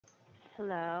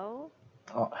Hello.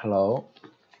 Hello.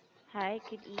 Hi,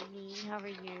 good evening. How are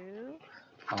you?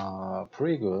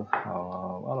 Pretty good.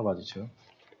 What about you too?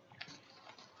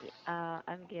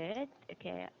 I'm good.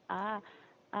 Okay.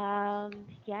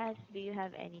 Yes, do you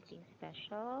have anything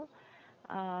special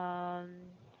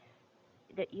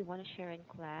that you want to share in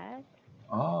class?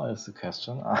 It's a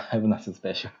question. I have nothing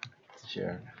special to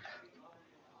share.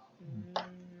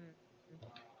 Mm,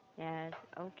 yes,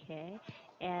 okay.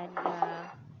 And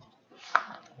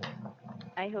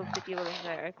I hope that you will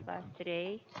enjoy our class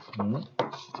today. Hmm?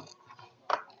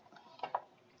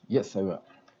 Yes, I will.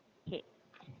 Okay.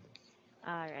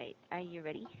 All right. Are you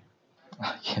ready?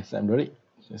 Yes, I'm ready.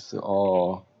 It's Okay.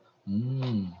 all.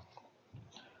 Mm,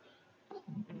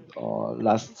 Mm-hmm.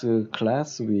 last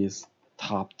class we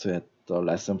stopped at the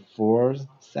lesson 4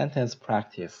 sentence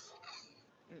practice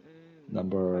Mm-mm.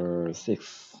 For number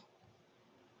 6.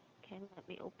 Okay, let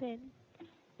me open.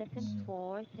 Lesson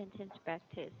 4, sentence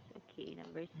practice. Okay,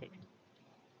 number 6.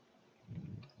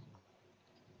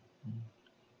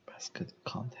 Basket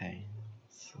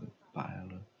contains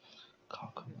violet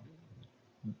coconut.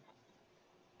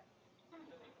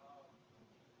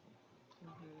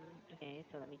 Mm-mm. Okay,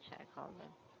 so let me check. Hold on.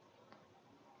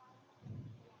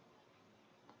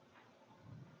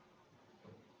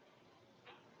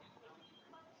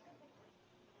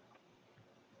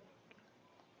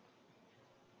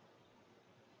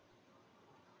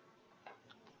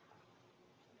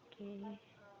 Okay,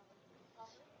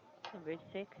 number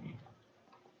 6.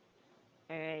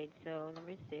 All right, so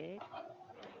number 6.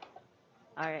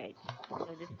 All right,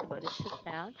 so this is about the ch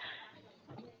sound.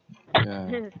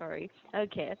 Yeah. Sorry.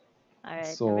 Okay. All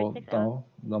right, number So 6. now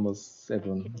number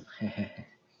Could 7. be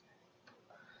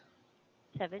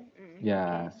 7.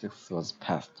 Yeah, Okay. 6 was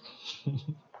passed.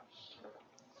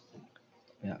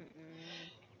 Yeah. Mm-mm.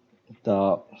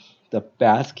 The the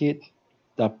basket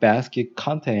the basket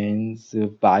contains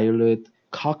violet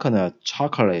coconut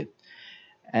chocolate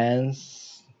and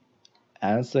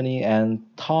Anthony and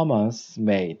Thomas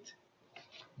made.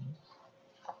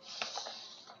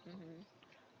 Mm-hmm.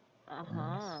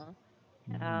 Yes. Uh-huh.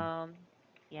 Mm, Um,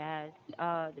 yes.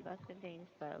 The box contains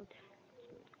about.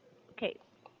 Okay,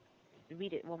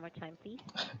 read it one more time, please.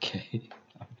 okay.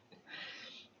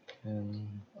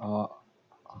 And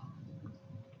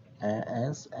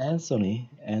Anthony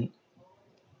and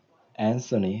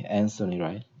Anthony,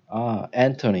 right?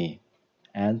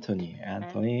 And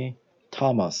Anthony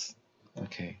Thomas.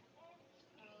 Okay.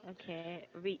 okay,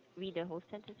 read the whole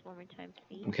sentence one more time,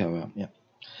 please. Okay. Well, yeah.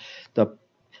 The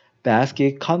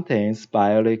basket contains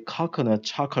violet coconut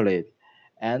chocolate.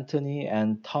 Anthony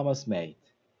and Thomas made.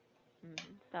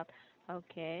 Stop.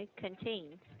 Okay,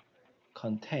 contains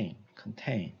Contain.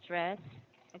 stress.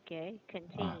 Okay,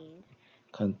 Uh, contains.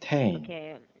 contain.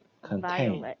 Okay,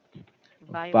 Contain. violet,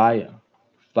 violet, Vi-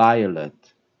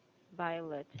 violet.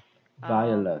 violet.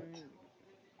 Violet. Um.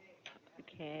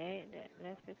 Okay,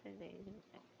 that's contains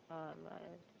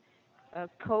violet.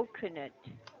 Coconut.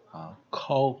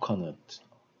 Coconut.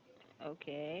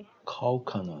 Okay,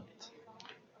 Coconut.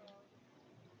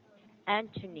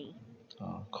 Anthony.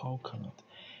 Coconut.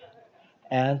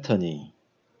 Anthony.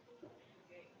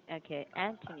 Okay,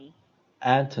 Anthony.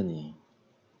 Anthony.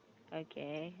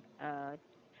 Okay.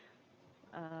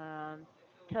 Um.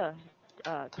 T.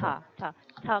 Th-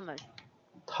 Thomas.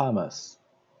 Thomas.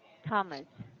 Thomas.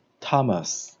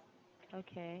 Thomas.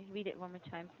 Okay, read it one more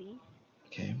time, please.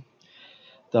 Okay.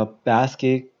 The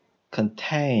basket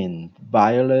contained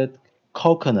violet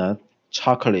coconut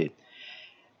chocolate.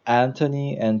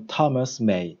 Anthony and Thomas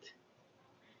made.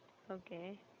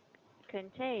 Okay.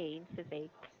 Contains, to say,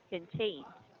 contains.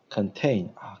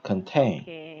 Contain.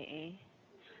 Okay.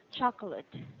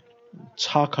 Chocolate.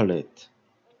 Chocolate.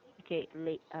 Okay,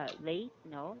 late?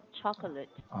 No. Chocolate.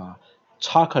 Uh,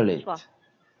 Chua. chocolate.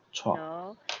 Cho-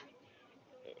 No.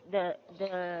 The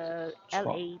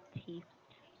cho-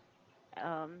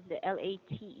 L A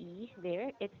T E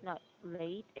there. It's not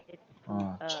late. It's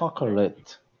lit.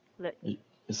 chocolate. Lit.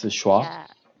 It's a schwa. Yeah.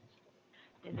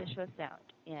 It's a short sound.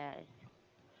 Yes.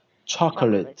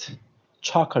 Chocolate.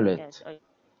 Chocolate. Yes. Chocolate.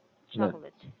 Lit.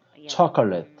 Chocolate. Yeah.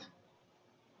 Chocolate. Mhm.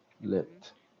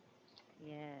 Lit.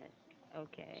 Yes.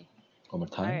 Okay. One more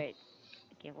All time. right.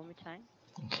 Okay. One more time.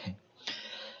 Okay.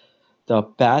 The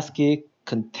basket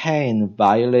contained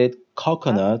violet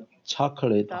Stop. coconut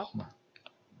chocolate. Stop.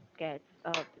 Get.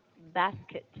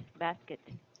 Basket. Basket.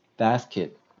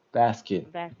 Basket. Basket.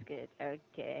 Basket.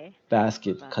 Okay.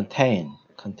 Basket. Violet.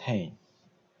 Contain.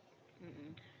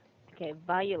 Mm-mm. Okay.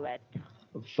 Violet.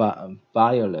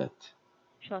 Violet.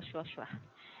 Shwa shwa shwa.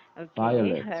 Okay.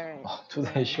 Violet. All right. Oh,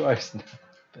 today Yes. sure is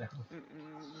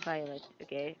Violet.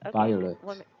 Okay. Okay. violet.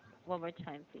 One more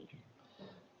time, please.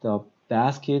 The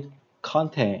basket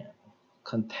contain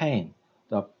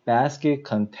the basket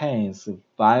contains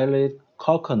violet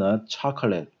coconut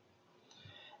chocolate.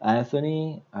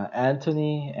 Anthony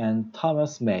and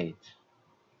Thomas made.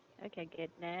 Okay, good.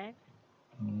 Next.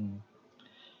 Mm.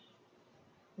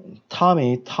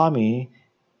 Tommy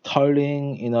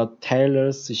toiling in a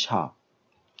tailor's shop.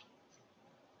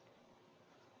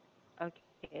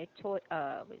 Okay, what's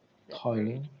that word?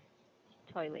 Toiling,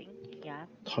 Toiling. Yeah.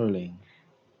 toiling,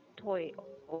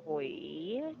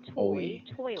 oi,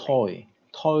 toiling.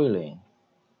 toiling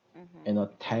in a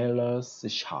Mhm. tailor's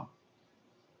shop.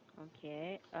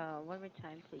 Okay. One more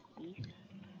time, please.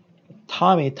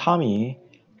 Tommy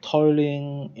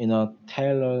toiling in a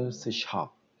tailor's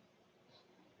shop.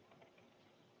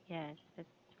 Yes, that's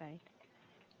right.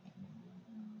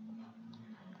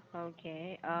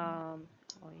 Okay. Oi.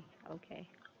 Okay.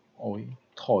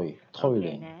 Okay.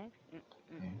 Toiling. Next.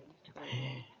 Okay.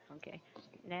 Toiling. Okay.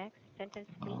 Next sentence,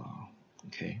 please.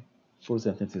 Okay. Full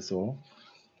sentences all.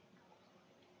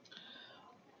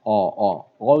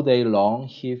 All day long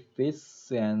he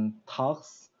feasts and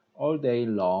talks. All day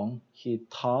long he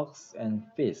talks and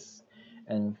feasts,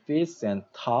 and feasts and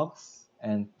talks,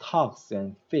 and talks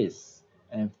and feasts,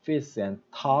 and feasts and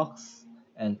talks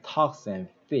and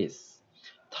feasts.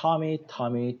 Tommy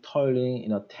toiling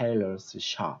in a tailor's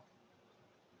shop.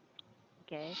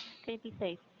 Okay. Can you please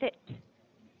say fit?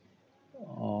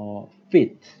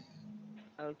 Fit,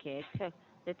 Okay.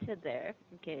 The t there.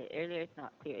 Okay. Earlier it's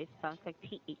not clear. It sounds like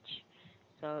th.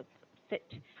 So it's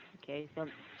fit. Okay. So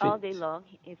all day fit, long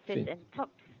he fits fit. and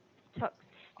tucks, tucks,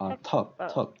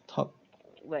 tucks. Tuck,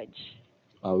 Wedge.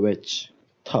 wedge,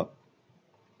 tuck.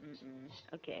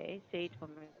 Okay. Say it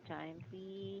one more time,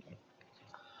 please.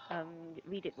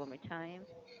 Read it one more time.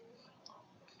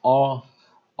 All,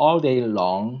 all day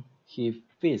long he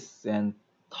feasts and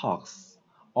talks.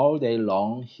 All day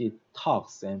long he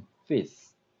talks and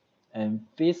feasts and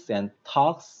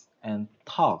talks and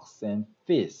talks and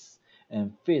feasts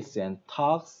and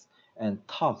talks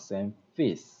and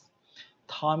feasts.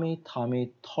 Tommy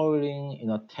toiling in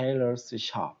a tailor's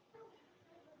shop.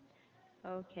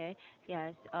 Okay.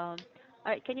 Yes. All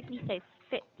right. Can you please say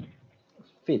fit?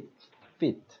 Fit,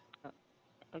 fit, Uh,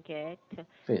 Okay.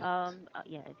 fit,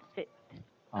 Yeah. It's fit.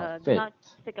 Do fit, not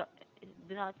stick out.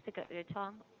 Do not stick out your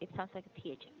tongue. It sounds like a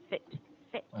th. Fit.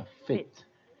 Fit. Fit.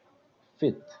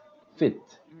 fit, fit,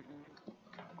 Mm,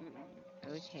 fit.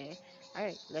 Okay. All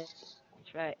right. Let's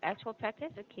try actual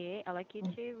practice. Okay. I like you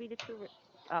to read the two.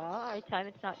 Our time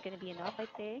it's not going to be enough. I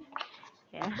think.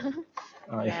 Yeah.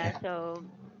 Yeah. Yeah. So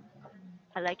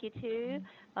I like you to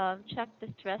check the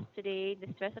stress today.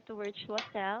 The stress of the word schwa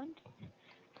sound.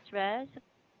 Stress of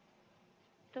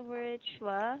the word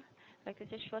schwa. Like this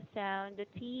is schwa sound. The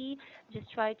T.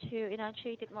 Just try to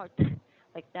enunciate it more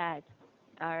like that.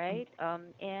 All right.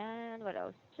 And what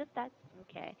else? Just that.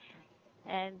 Okay.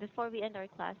 And before we end our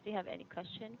class, do you have any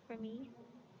question for me?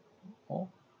 Oh,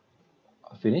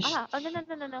 finished? Oh no no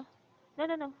no no no, no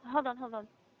no no. Hold on.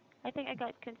 I think I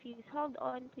got confused. Hold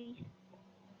on, please.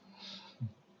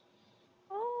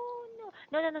 Oh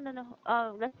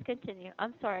no. Let's continue.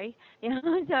 I'm sorry. Yeah,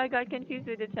 so I got confused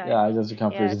with the time. Yeah, I just Yes.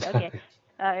 confused. Okay.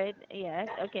 All right. Yes.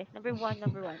 Okay. Number one.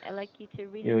 I like you to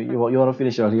read it You want to from.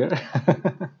 finish earlier?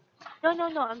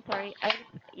 No. I'm sorry. I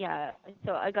just yeah.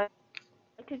 So I got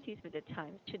confused with the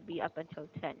time. It should be up until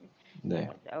 10. Yes. 네.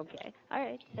 Okay. All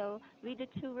right. So read the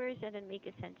two words and then make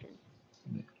a sentence.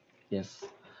 네. Yes.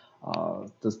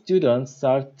 The students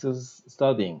start to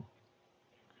studying.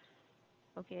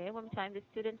 Okay. One more time. The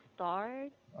students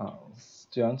start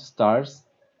Student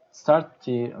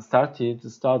started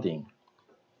studying.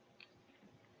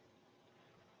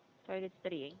 started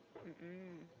studying.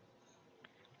 Mm-mm.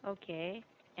 Okay.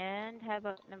 And how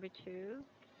about number two?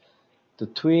 The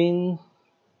twin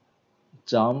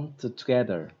jumped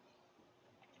together.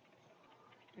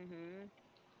 Mm-hmm.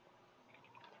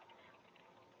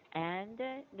 And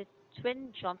the twin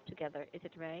jump together. Is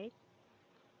it right?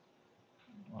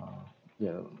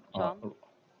 Yeah. Uh, Jump.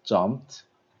 jumped,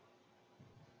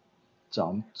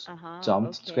 jumped, Uh-huh.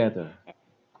 jumped Okay. together.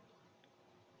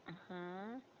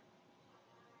 Uh-huh.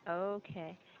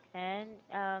 Okay. And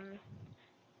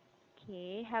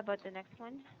okay, how about the next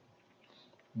one?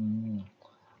 Mm.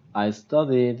 I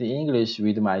studied English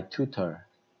with my tutor.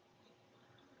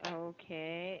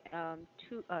 Okay.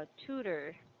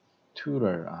 Tutor.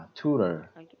 Tutor,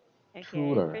 Okay. Okay.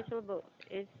 tutor, First syllable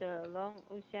is long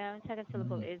u sound. Second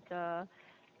syllable mm. is schwa.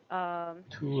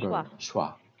 Tutor,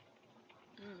 schwa.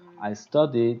 Mm-mm. I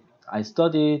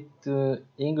studied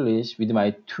English with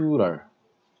my tutor.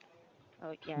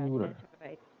 Oh yes, Tutor. that's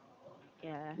right.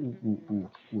 Yeah.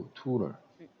 우, tutor.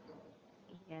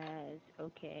 Yes.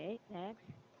 Okay. Next.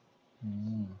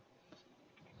 음.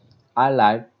 I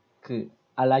like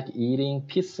I like eating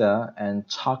pizza and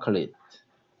chocolate.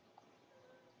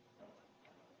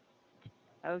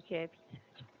 Okay.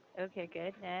 Okay.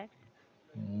 Good. Next.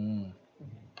 음.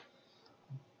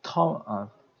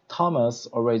 Thomas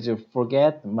always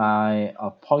forget my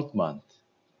appointment.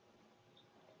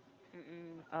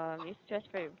 You stress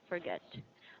forget.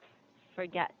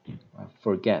 Forget.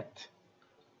 Forget.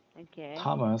 Okay.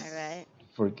 All Thomas right.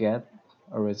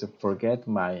 always forget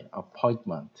my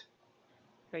appointment.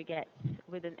 Forget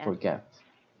with an S. Forget.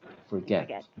 Forget.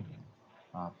 Forget.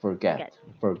 Forget. Forget.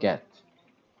 Forget.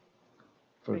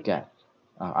 Forget.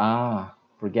 Forget.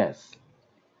 Forgets.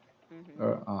 Mhm.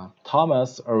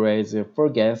 Thomas always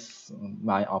forgets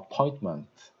my appointment.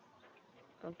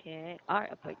 Okay. Our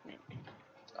appointment.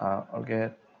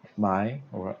 Forget my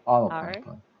or our Our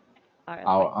appointment. our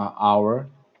Our appointment. our.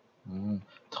 Mm.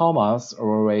 Thomas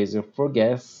always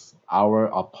forgets our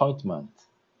appointment.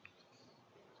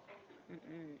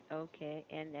 Okay.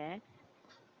 And next.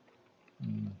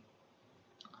 Mm.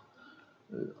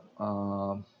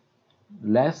 Um,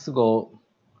 let's go.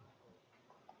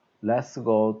 Let's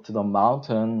go to the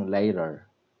mountain later.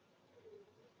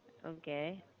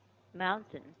 Okay.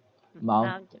 Mountain.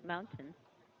 Mount Mountain.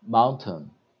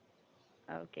 mountain.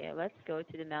 Okay. Let's go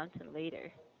to the mountain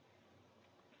later.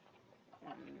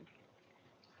 Mm,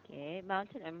 okay.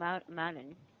 Mountain or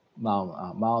mountain.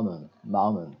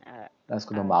 Mountain. Uh, Let's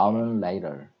go to the okay. mountain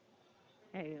later.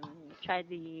 Try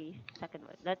the second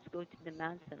one. Let's go to the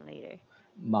mountain later.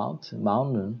 Mountain,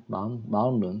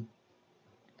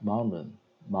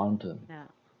 mountain, No.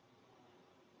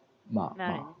 ma,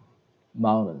 ma, Mountain.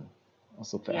 mountain.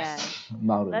 So fast. Yes.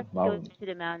 Mountain, Let's go mountain. to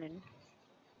the mountain.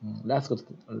 Let's go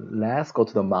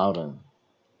to the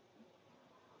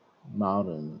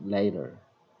mountain later.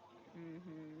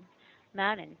 Mhm.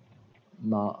 Mountain.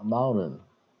 Mountain.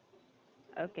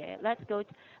 Okay. Let's go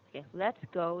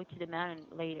to the mountain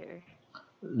later.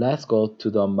 Let's go to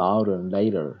the mountain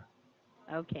later.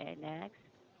 Okay. Next.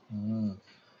 Mm.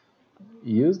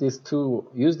 Use these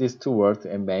two words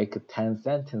and make 10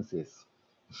 sentences.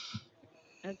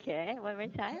 Okay. One more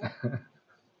time.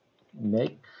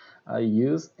 Make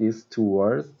use these two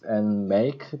words and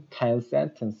make 10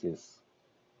 sentences.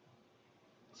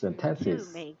 To Sentences.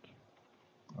 make.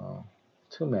 Uh,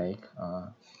 to make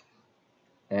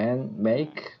and Yeah.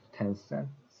 make 10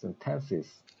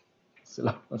 sentences.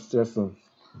 Stress on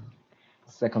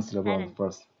second syllable on the Sentence.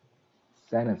 first.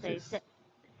 Say Sentences.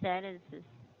 sentences.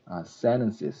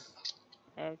 Sentences.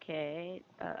 Okay.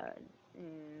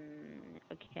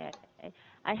 Okay.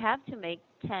 I have to make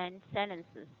 10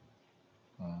 sentences.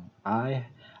 I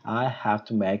I have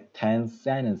to make 10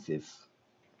 sentences.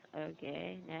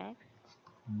 Okay. Next.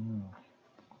 Mm.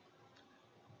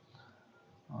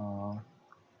 Uh,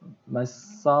 my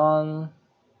son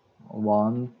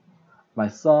want my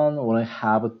son will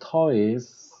have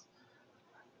toys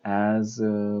as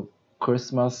a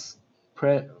Christmas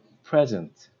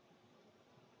present.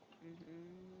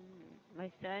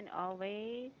 My son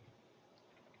always.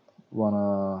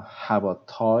 Wanna have a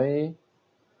toy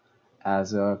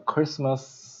as a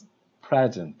Christmas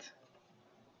present.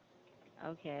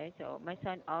 Okay. So my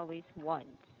son always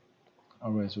wants.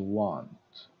 Always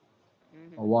want.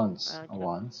 Uh, to,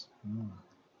 Once. Mm.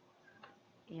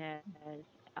 yes.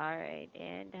 All right.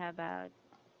 And how about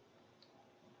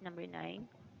number 9?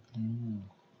 Mm.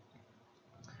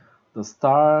 The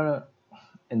star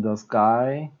in the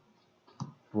sky,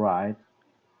 bright,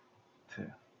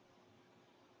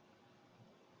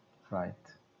 bright,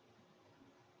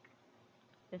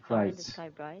 The star in the bright, sky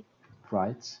bright.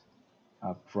 bright,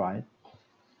 bright.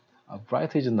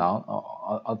 Bright is a noun,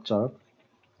 adjective,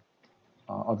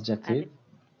 Adjective.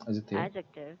 adjective,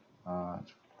 Adjective. uh,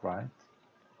 bright.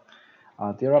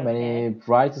 There are many Okay.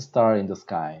 bright stars in the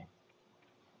sky.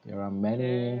 There are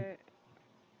many There.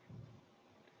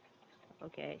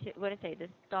 Okay. What I say? The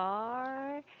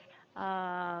star.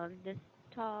 The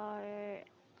star.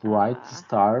 bright Uh.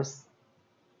 stars,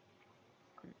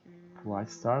 bright Mm,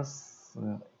 stars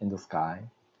in the sky.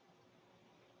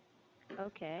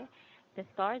 okay. The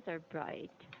stars are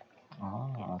bright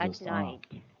at Just night.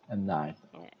 at night.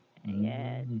 Yeah.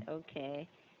 Yes. Mm. Okay.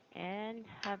 And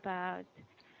how about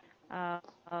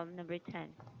number 10?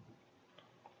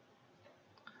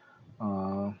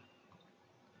 Uh,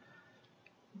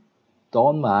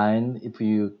 don't mind if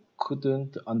you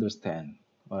couldn't understand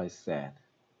what I said.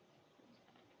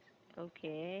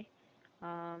 Okay.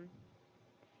 Um.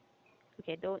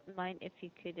 Okay. Don't mind if you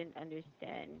couldn't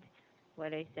understand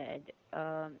what I said.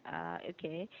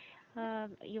 Okay.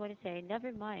 You want to say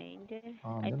never mind.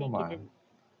 I Never think mind.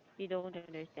 you don't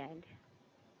understand.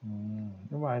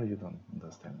 Never mind, you don't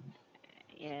understand.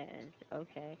 Yes.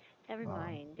 Okay. Never Uh,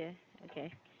 mind.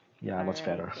 Okay. yeah, All much right.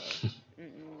 better.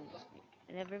 So,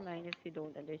 never mind if you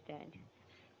don't understand.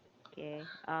 Okay.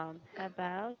 How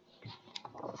about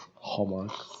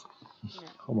Homework.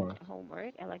 no, Homework.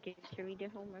 homework? I'd like you to read the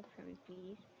homework for me,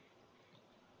 please.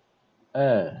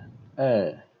 Er,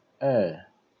 er, er,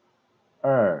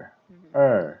 er, Mhm.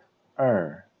 er,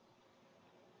 er.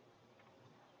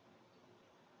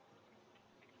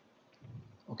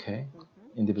 Okay.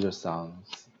 Mhm. Individual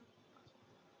sounds.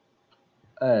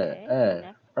 Okay.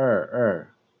 Next.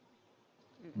 Er.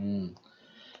 Mm.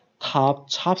 Top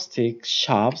chopstick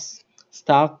shops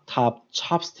stock top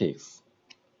chopsticks.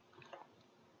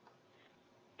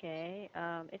 Okay.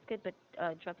 It's good, but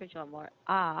drop your jaw more.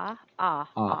 Ah, ah,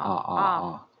 Ah, ah, ah, ah,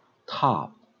 ah. ah.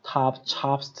 Top Mm-mm.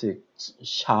 chopstick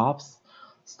shops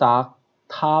stock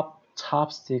top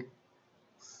chopsticks.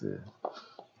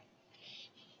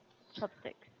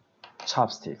 Chopsticks.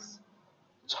 Chopsticks.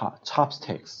 Mm-mm.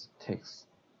 Chopsticks. Ticks.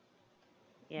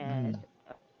 Yes.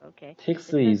 Okay. The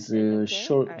Ticks test is is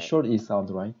okay. All short. right. Short is sound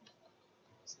right.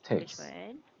 Which Ticks.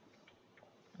 one?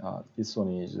 This one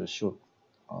is short.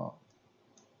 Uh,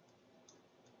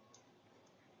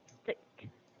 Stick. stick.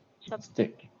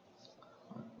 Chopstick.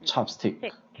 Mm-mm.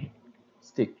 Chopstick.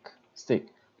 Stick. Stick.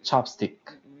 Chopstick.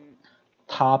 Mm-mm.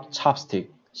 Top Mm-mm. chopstick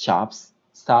shops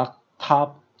stock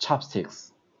top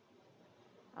chopsticks.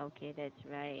 Okay, that's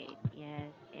right.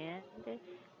 Yes. And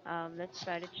let's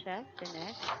try to check the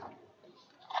next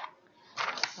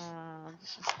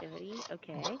activity.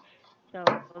 Okay.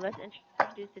 So let's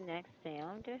introduce the next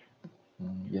sound.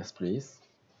 Yes, please.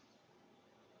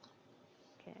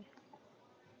 Okay.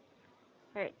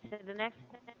 All right. So the next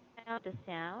sound, the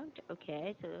sound.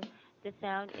 Okay. So the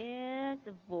sound is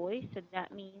the voice. So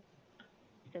that means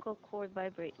the vocal cord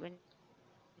vibrate when you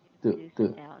produce a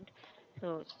The sound. the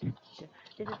So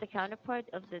this is the counterpart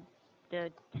of the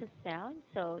t sound.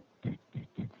 So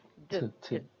d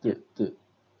t d t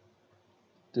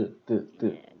d. the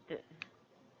Yeah, d.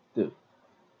 the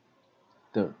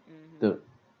the Mhm. the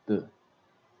the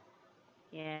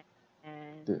Yeah.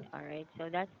 And the all right. So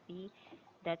that's the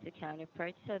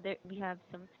counterpart. So there we have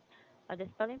some. The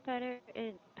spelling pattern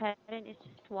is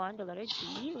just one. The letter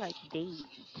D, like date.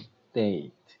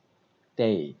 date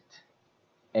date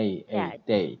a Sad.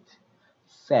 date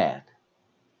sad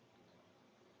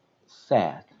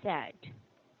sad Sad.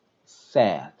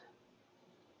 sad.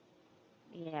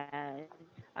 Yes.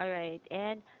 All right.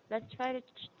 And let's try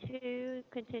to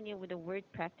continue with the word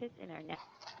practice in our next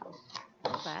class. The sound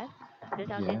is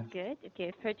good.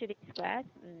 Okay. Yeah. For today's class,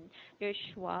 your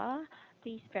schwa,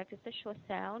 please practice the schwa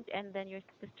sound and then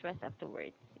the stress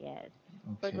afterwards. Yes.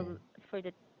 For Okay. the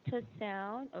t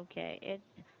sound, okay, it's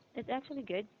actually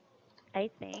good, I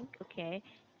think. Okay.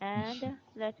 And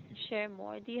let's share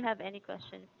more. Do you have any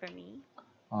questions for me?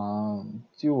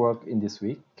 Do you work in this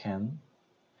week, Ken?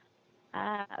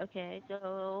 Okay.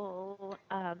 So,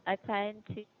 I plan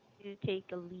to take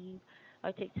a leave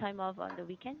or take time off on the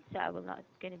weekend, so I will not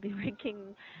gonna be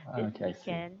working this Okay, I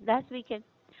see. weekend. Last weekend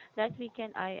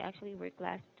I actually worked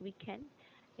last weekend.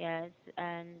 Yes,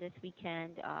 and this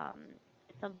weekend,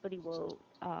 somebody will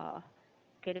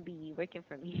gonna be working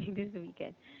for me this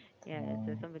weekend. Yeah,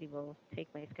 so Um, somebody will take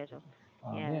my schedule.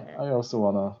 Yes. yeah, I also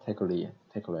wanna take a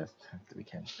rest the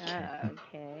weekend. Ken.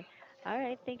 Okay. All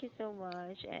right. Thank you so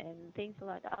much, and thanks a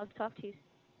lot. I'll talk to you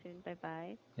soon. Bye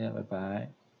bye. Yeah, bye bye.